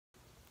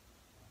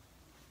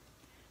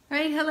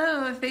right,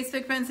 hello,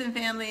 Facebook friends and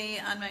family.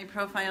 On my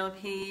profile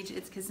page,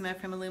 it's Kisma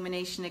from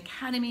Illumination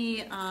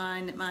Academy.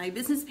 On my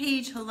business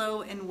page,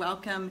 hello and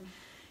welcome.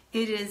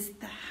 It is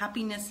the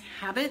Happiness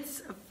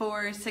Habits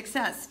for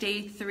Success,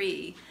 Day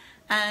 3.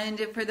 And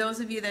for those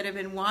of you that have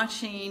been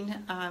watching,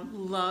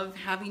 love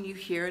having you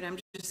here. And I'm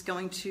just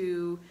going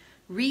to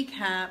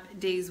recap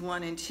days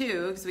 1 and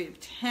 2 because we have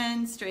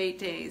 10 straight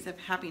days of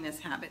happiness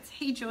habits.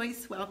 Hey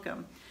Joyce,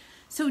 welcome.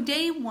 So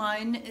day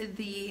 1,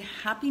 the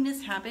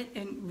happiness habit,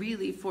 and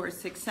really for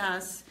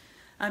success,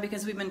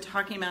 because we've been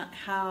talking about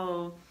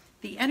how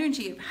the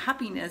energy of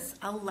happiness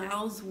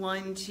allows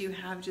one to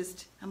have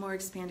just a more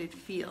expanded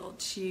field,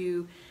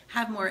 to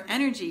have more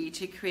energy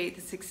to create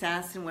the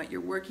success in what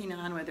you're working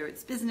on, whether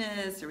it's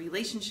business or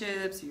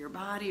relationships or your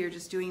body or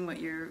just doing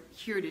what you're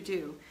here to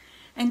do.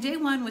 And day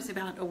 1 was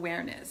about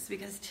awareness,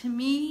 because to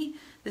me,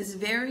 this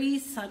very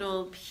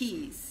subtle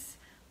piece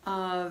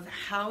of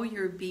how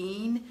you're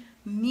being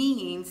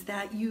means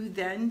that you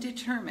then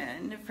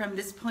determine from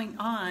this point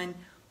on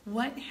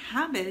what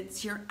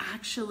habits you're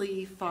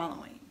actually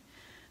following.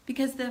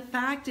 Because the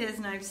fact is,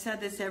 and I've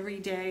said this every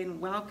day, and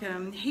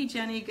welcome. Hey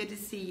Jenny, good to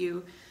see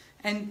you.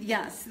 And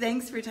yes,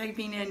 thanks for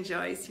typing in,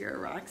 Joyce, you're a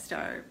rock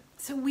star.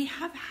 So we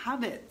have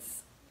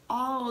habits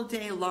all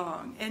day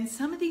long, and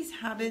some of these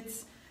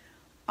habits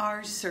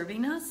are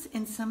serving us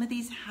and some of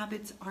these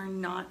habits are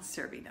not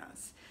serving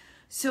us.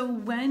 So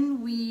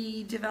when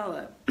we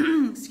develop,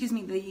 excuse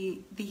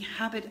me, the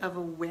habit of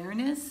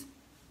awareness,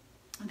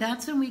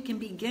 that's when we can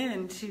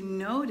begin to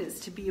notice,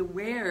 to be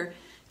aware,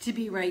 to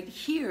be right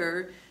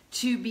here,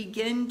 to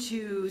begin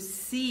to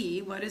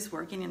see what is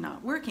working and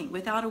not working.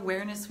 Without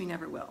awareness, we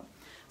never will.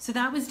 So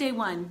that was day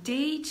 1.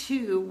 Day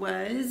 2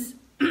 was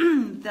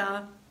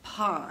the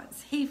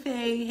pause. Hey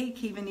Faye, hey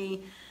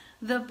Kivani.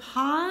 The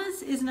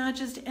pause is not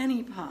just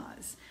any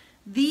pause.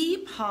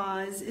 The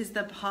pause is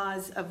the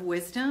pause of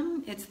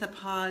wisdom. It's the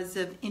pause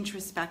of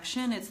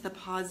introspection. It's the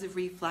pause of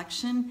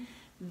reflection.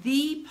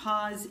 The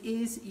pause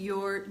is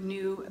your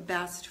new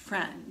best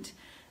friend.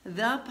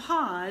 The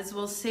pause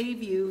will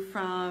save you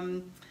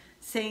from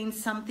saying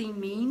something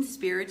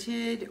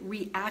mean-spirited,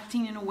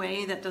 reacting in a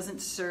way that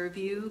doesn't serve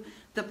you.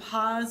 The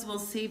pause will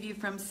save you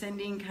from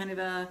sending kind of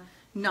a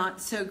not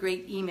so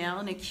great email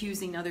and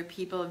accusing other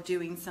people of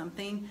doing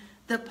something.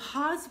 The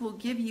pause will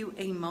give you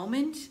a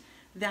moment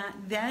that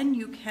then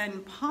you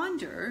can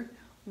ponder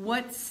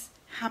what's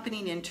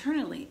happening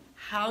internally,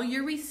 how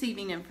you're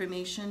receiving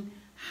information,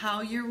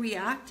 how you're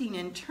reacting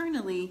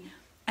internally,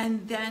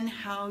 and then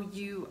how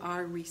you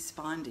are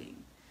responding.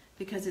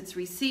 Because it's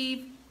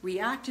receive,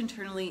 react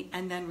internally,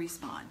 and then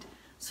respond.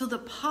 So the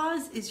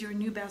pause is your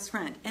new best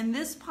friend. And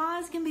this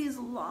pause can be as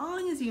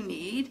long as you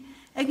need.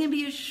 It can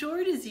be as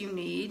short as you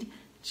need.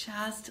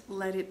 Just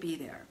let it be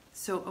there.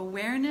 So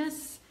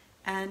awareness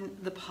and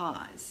the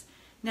pause.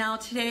 Now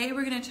today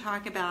we're going to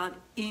talk about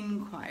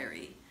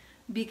inquiry,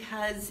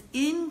 because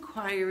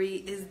inquiry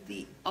is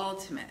the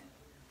ultimate.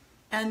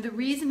 And the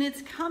reason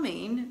it's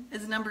coming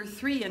as number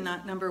 3 and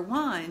not number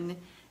 1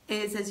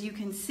 is, as you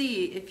can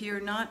see, if you're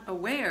not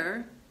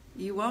aware,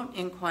 you won't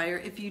inquire.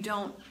 If you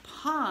don't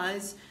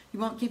pause, you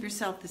won't give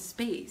yourself the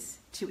space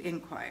to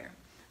inquire.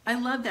 I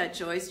love that,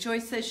 Joyce.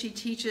 Joyce says she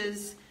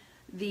teaches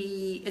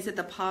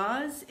the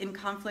pause in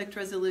conflict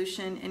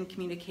resolution and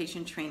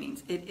communication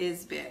trainings. It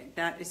is big.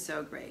 That is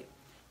so great.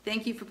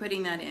 Thank you for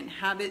putting that in.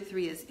 Habit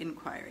 3 is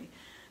inquiry.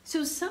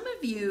 So some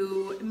of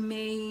you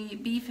may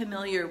be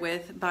familiar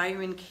with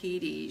Byron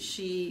Katie.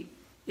 She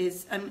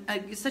is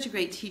such a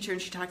great teacher, and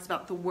she talks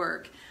about the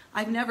work.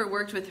 I've never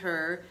worked with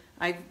her.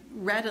 I've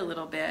read a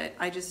little bit.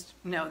 I just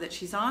know that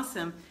she's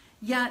awesome.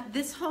 Yet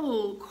this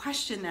whole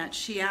question that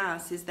she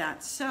asks, is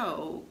that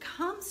so,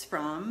 comes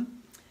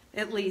from,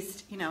 at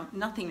least,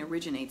 nothing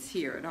originates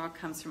here. It all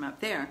comes from up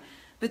there.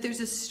 But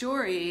there's a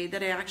story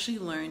that I actually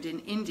learned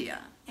in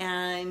India.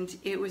 And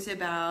it was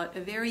about a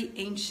very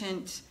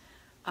ancient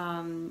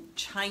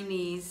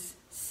Chinese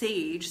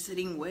sage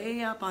sitting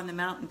way up on the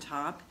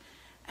mountaintop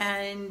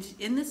and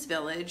in this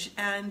village.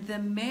 And the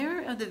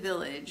mayor of the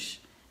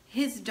village,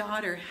 his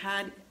daughter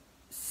had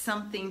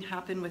something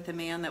happen with a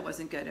man that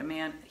wasn't good. A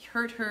man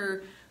hurt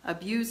her,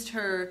 abused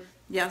her.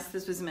 Yes,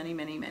 this was many,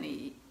 many,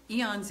 many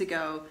eons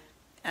ago.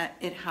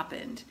 It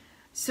happened.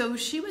 So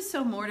she was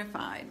so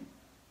mortified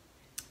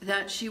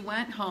that she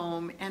went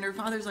home, and her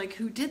father's like,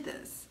 who did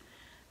this?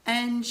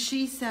 And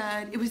she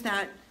said, it was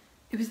that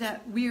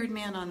weird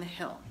man on the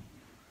hill.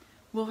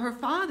 Well, her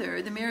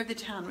father, the mayor of the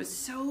town, was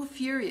so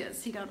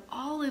furious. He got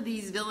all of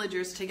these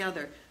villagers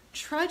together,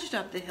 trudged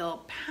up the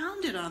hill,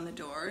 pounded on the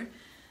door,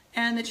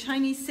 and the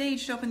Chinese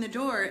sage opened the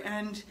door,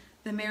 and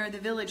the mayor of the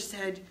village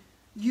said,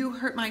 you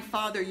hurt my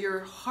father, you're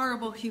a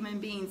horrible human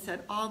being,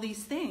 said all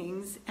these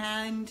things.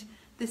 And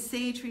the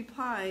sage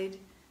replied,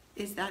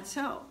 is that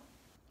so?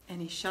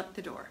 And he shut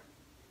the door.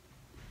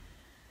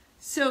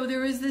 So there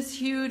was this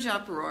huge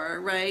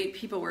uproar, right?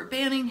 People were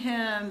banning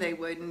him. They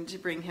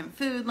wouldn't bring him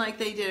food like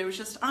they did. It was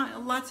just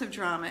lots of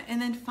drama.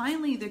 And then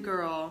finally the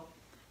girl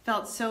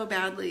felt so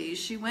badly.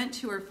 She went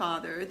to her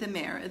father, the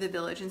mayor of the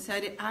village, and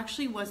said, it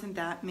actually wasn't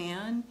that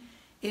man.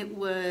 it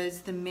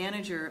was the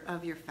manager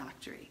of your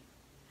factory.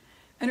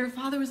 And her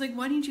father was like,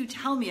 why didn't you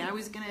tell me? I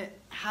was going to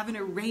have an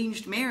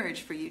arranged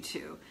marriage for you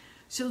two.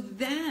 So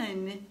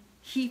then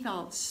he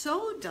felt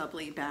so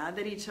doubly bad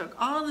that he took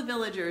all the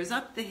villagers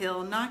up the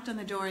hill, knocked on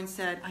the door and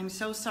said, I'm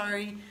so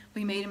sorry,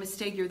 we made a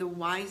mistake. You're the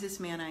wisest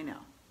man I know.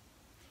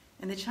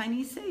 And the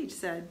Chinese sage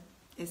said,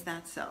 is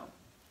that so?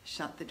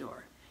 Shut the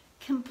door.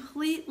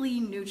 Completely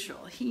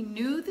neutral. He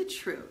knew the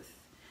truth.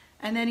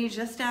 And then he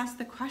just asked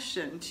the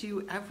question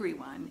to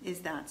everyone, is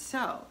that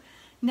so?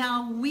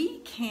 Now we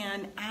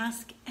can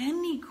ask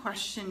any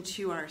question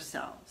to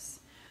ourselves,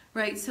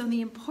 right? So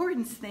the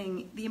important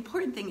thing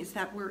is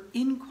that we're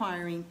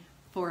inquiring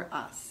for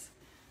us.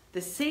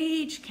 The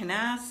sage can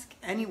ask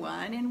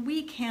anyone, and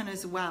we can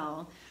as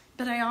well.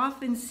 But I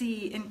often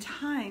see in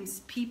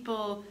times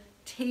people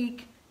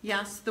take,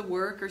 yes, the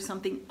work or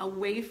something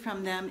away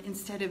from them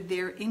instead of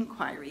their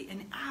inquiry.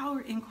 And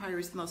our inquiry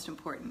is the most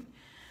important.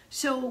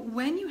 So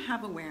when you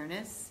have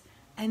awareness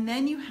and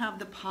then you have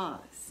the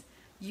pause,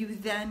 you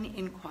then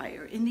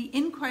inquire. And the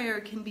inquire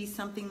can be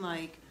something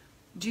like,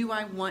 do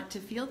I want to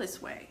feel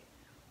this way?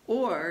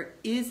 Or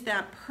is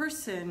that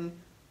person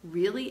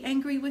really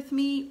angry with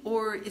me,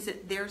 or is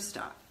it their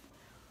stuff?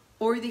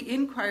 Or the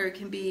inquiry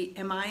can be,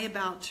 am I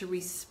about to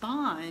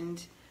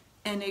respond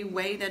in a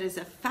way that is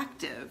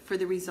effective for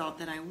the result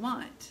that I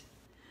want?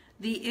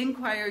 The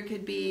inquiry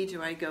could be,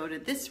 do I go to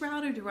this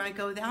route or do I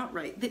go that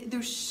route?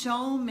 There's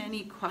so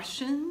many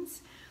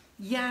questions,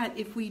 yet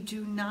if we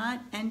do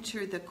not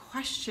enter the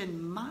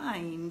question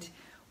mind,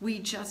 we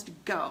just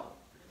go.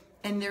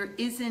 And there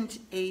isn't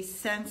a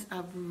sense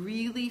of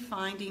really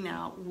finding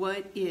out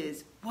what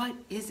is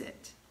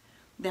it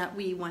that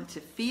we want to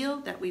feel,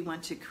 that we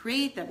want to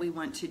create, that we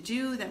want to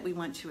do, that we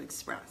want to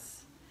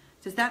express.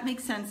 Does that make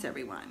sense,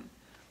 everyone?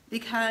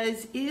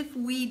 Because if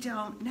we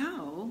don't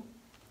know,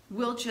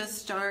 we'll just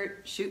start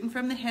shooting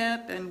from the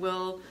hip and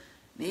we'll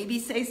maybe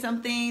say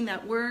something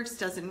that works,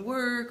 doesn't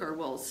work, or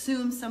we'll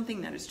assume something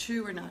that is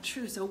true or not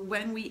true. So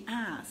when we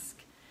ask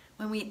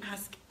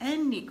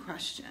any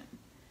question,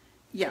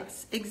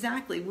 yes,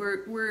 exactly,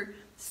 we're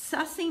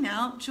sussing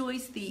out,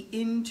 Joyce, the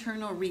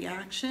internal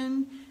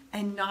reaction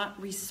and not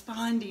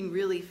responding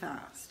really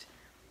fast.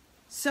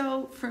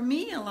 So for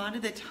me, a lot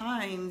of the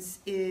times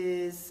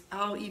is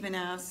I'll even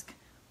ask,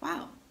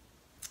 wow,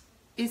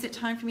 is it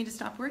time for me to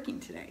stop working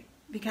today?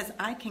 Because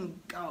I can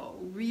go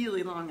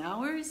really long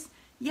hours.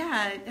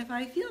 Yet, if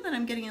I feel that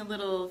I'm getting a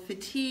little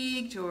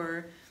fatigued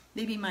or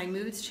maybe my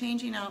mood's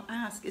changing, I'll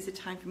ask, is it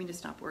time for me to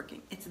stop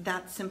working? It's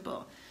that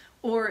simple.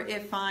 Or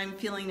if I'm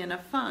feeling in a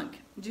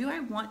funk, do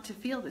I want to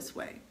feel this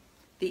way?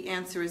 The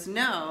answer is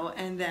no,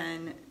 and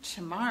then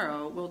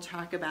tomorrow we'll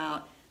talk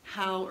about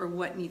how or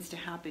what needs to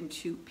happen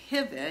to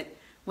pivot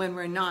when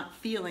we're not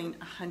feeling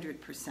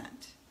 100%.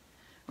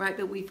 Right?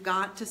 But we've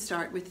got to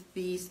start with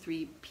these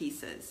three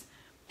pieces.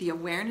 The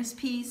awareness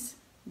piece,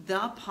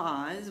 the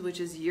pause,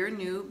 which is your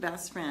new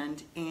best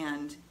friend,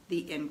 and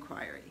the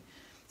inquiry.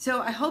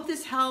 So I hope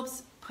this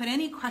helps. Put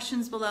any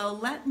questions below.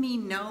 Let me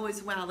know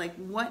as well, like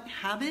what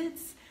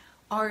habits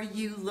are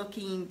you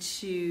looking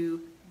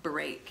to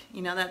break?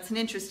 You know, that's an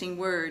interesting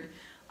word.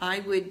 I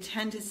would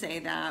tend to say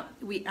that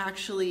we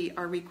actually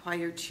are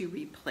required to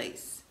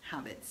replace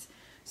habits.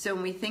 So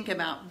when we think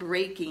about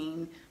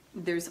breaking,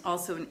 there's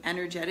also an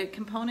energetic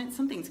component.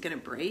 Something's going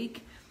to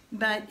break,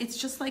 but it's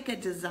just like a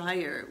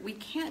desire. We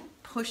can't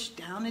push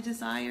down a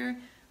desire.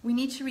 We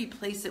need to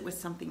replace it with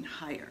something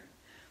higher.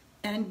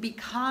 And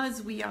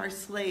because we are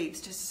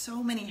slaves to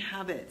so many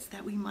habits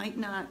that we might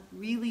not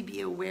really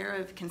be aware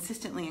of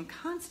consistently and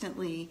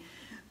constantly,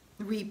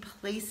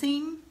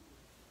 replacing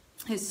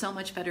is so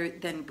much better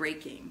than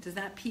breaking. Does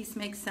that piece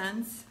make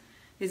sense?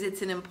 Because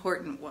it's an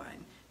important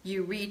one.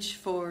 You reach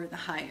for the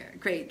higher.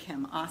 Great,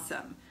 Kim,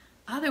 awesome.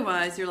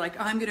 Otherwise, you're like,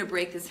 oh, I'm going to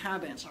break this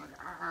habit. It's like,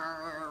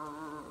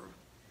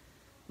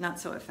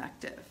 not so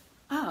effective.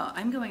 Oh,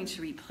 I'm going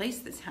to replace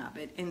this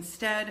habit.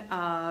 Instead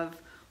of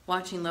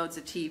watching loads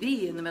of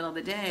TV in the middle of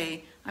the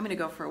day, I'm going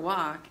to go for a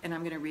walk and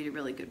I'm going to read a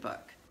really good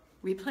book.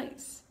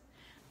 Replace.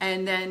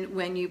 And then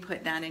when you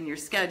put that in your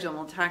schedule, and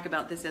we'll talk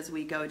about this as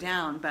we go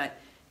down, but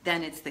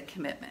then it's the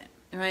commitment,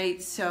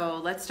 right? So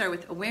let's start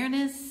with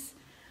awareness,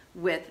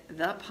 with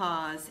the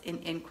pause and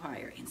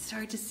inquire, and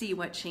start to see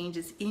what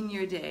changes in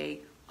your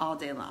day all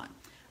day long.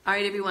 All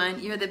right,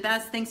 everyone, you're the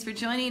best. Thanks for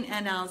joining,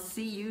 and I'll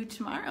see you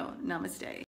tomorrow. Namaste.